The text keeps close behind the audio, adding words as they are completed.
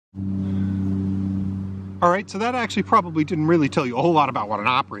All right, so that actually probably didn't really tell you a whole lot about what an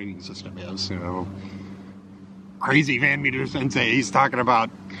operating system is. Crazy Van Meter Sensei, he's talking about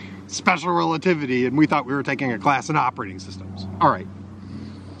special relativity, and we thought we were taking a class in operating systems. All right,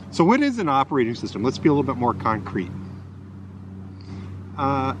 so what is an operating system? Let's be a little bit more concrete.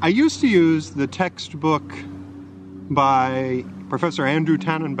 I used to use the textbook by Professor Andrew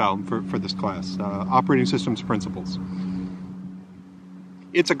Tannenbaum for this class, Operating Systems Principles.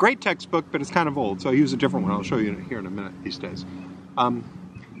 It's a great textbook, but it's kind of old, so I use a different one. I'll show you here in a minute these days.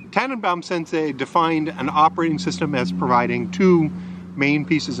 Tannenbaum Sensei defined an operating system as providing two main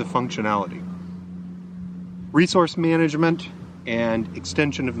pieces of functionality: resource management and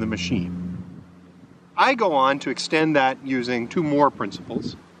extension of the machine. I go on to extend that using two more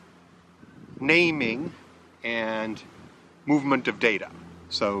principles: naming and movement of data.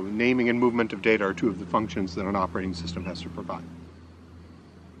 So naming and movement of data are two of the functions that an operating system has to provide.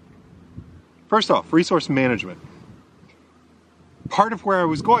 First off, resource management. Part of where I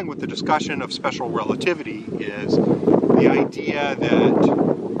was going with the discussion of special relativity is the idea that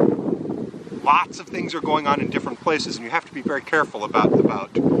lots of things are going on in different places, and you have to be very careful about the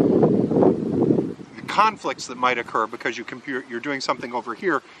conflicts that might occur because you're doing something over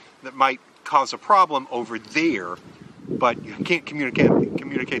here that might cause a problem over there, but you can't communicate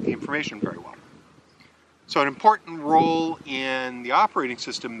the information very well. So an important role in the operating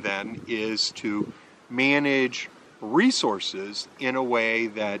system then is to manage resources in a way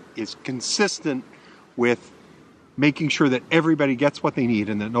that is consistent with making sure that everybody gets what they need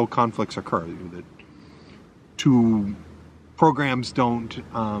and that no conflicts occur, that two programs don't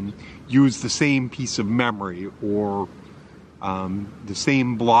use the same piece of memory or the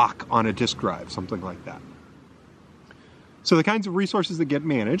same block on a disk drive, something like that. So the kinds of resources that get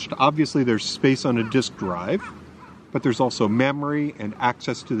managed, obviously there's space on a disk drive, but there's also memory and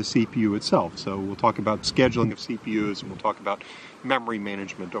access to the CPU itself. So we'll talk about scheduling of CPUs, and we'll talk about memory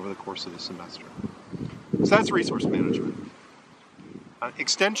management over the course of the semester. So that's resource management.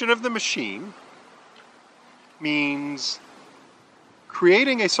 Extension of the machine means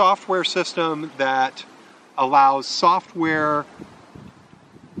creating a software system that allows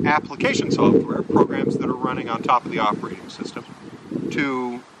application software, programs that are running on top of the operating system,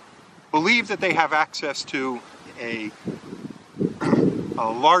 to believe that they have access to a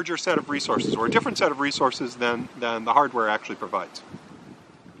larger set of resources, or a different set of resources than the hardware actually provides.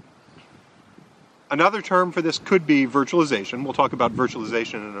 Another term for this could be virtualization. We'll talk about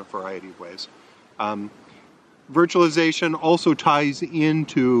virtualization in a variety of ways. Virtualization also ties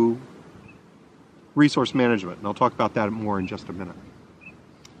into resource management, and I'll talk about that more in just a minute.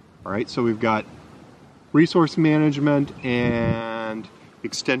 All right, so we've got resource management and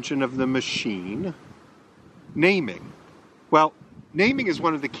extension of the machine. Naming. Well, naming is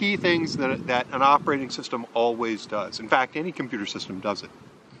one of the key things that an operating system always does. In fact, any computer system does it.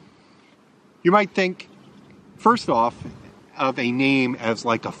 You might think, first off, of a name as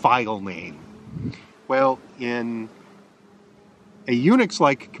like a file name. Well, in a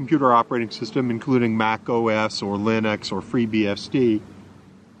Unix-like computer operating system, including Mac OS or Linux or FreeBSD,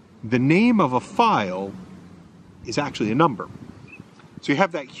 the name of a file is actually a number. So you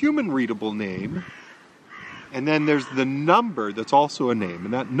have that human-readable name, and then there's the number that's also a name,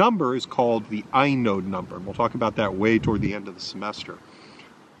 and that number is called the inode number. And we'll talk about that way toward the end of the semester.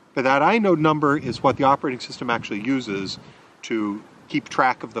 But that inode number is what the operating system actually uses to keep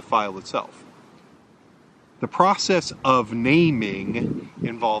track of the file itself. The process of naming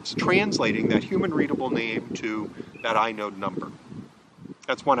involves translating that human-readable name to that inode number.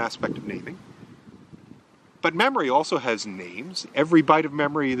 That's one aspect of naming. But memory also has names. Every byte of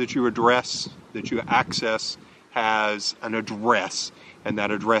memory that you access has an address, and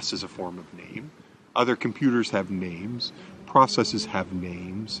that address is a form of name. Other computers have names. Processes have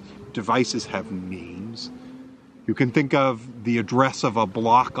names. Devices have names. You can think of the address of a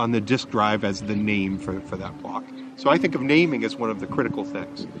block on the disk drive as the name for that block. So I think of naming as one of the critical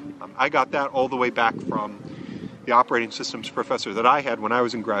things. I got that all the way back from the operating systems professor that I had when I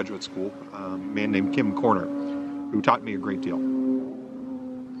was in graduate school, a man named Kim Corner, who taught me a great deal.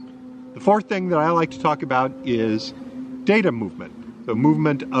 The fourth thing that I like to talk about is data movement. The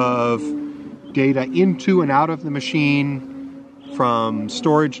movement of data into and out of the machine, from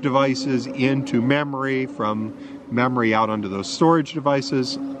storage devices into memory, from memory out onto those storage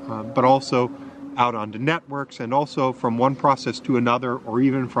devices, but also out onto networks, and also from one process to another, or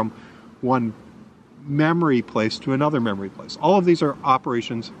even from one memory place to another memory place. All of these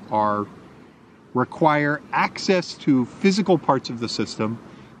operations require access to physical parts of the system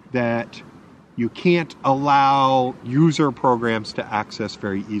that you can't allow user programs to access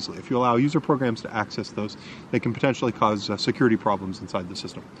very easily. If you allow user programs to access those, they can potentially cause security problems inside the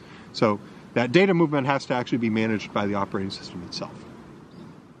system. So that data movement has to actually be managed by the operating system itself.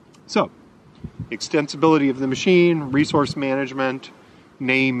 So, extensibility of the machine, resource management,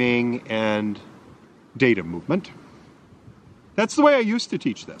 naming, and data movement. That's the way I used to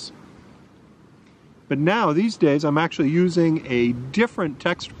teach this. But now, these days, I'm actually using a different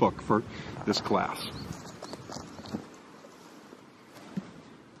textbook for this class.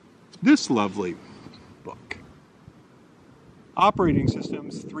 This lovely book. Operating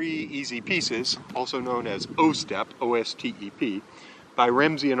Systems, 3 Easy Pieces, also known as OSTEP, O-S-T-E-P, by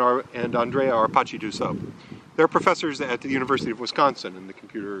Ramsey and Andrea Arpachi-Dussault. They're professors at the University of Wisconsin in the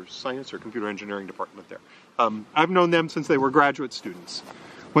computer science or computer engineering department there. I've known them since they were graduate students.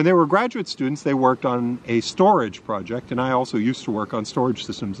 When they were graduate students, they worked on a storage project, and I also used to work on storage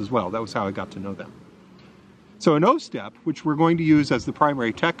systems as well. That was how I got to know them. So in OSTEP, which we're going to use as the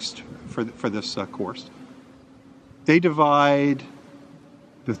primary text for this course, they divide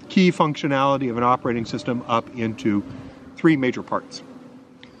the key functionality of an operating system up into 3 major parts.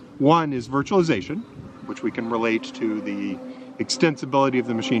 One is virtualization, which we can relate to the extensibility of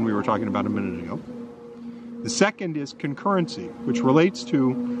the machine we were talking about a minute ago. The second is concurrency, which relates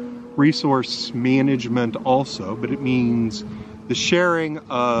to resource management also, but it means the sharing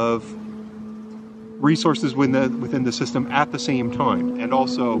of resources within the system at the same time, and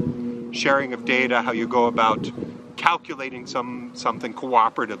also sharing of data, how you go about calculating something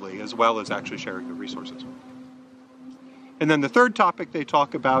cooperatively, as well as actually sharing the resources. And then the third topic they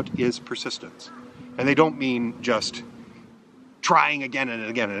talk about is persistence. And they don't mean just trying again and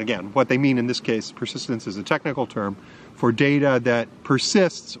again and again. What they mean in this case, persistence is a technical term for data that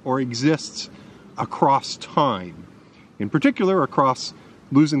persists or exists across time. In particular, across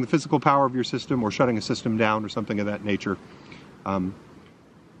losing the physical power of your system or shutting a system down or something of that nature.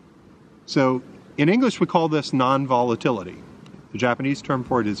 So in English, we call this non-volatility. The Japanese term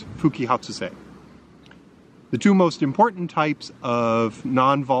for it is fukihatsuse. The 2 most important types of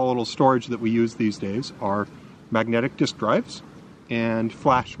non-volatile storage that we use these days are magnetic disk drives and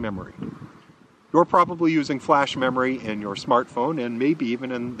flash memory. You're probably using flash memory in your smartphone and maybe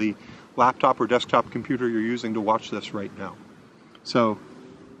even in the laptop or desktop computer you're using to watch this right now. So,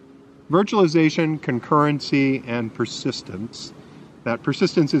 virtualization, concurrency, and persistence. That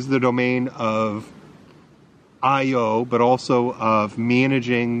persistence is the domain of I/O, but also of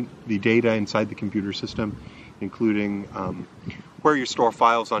managing the data inside the computer system, including where you store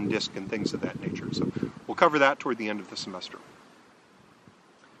files on disk and things of that nature. So we'll cover that toward the end of the semester.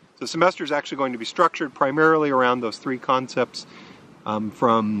 The semester is actually going to be structured primarily around those 3 concepts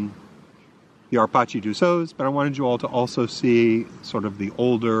from the Arpachi-Dussaults, but I wanted you all to also see sort of the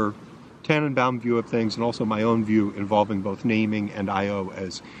older Tannenbaum view of things and also my own view involving both naming and I/O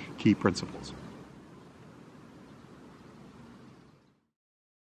as key principles.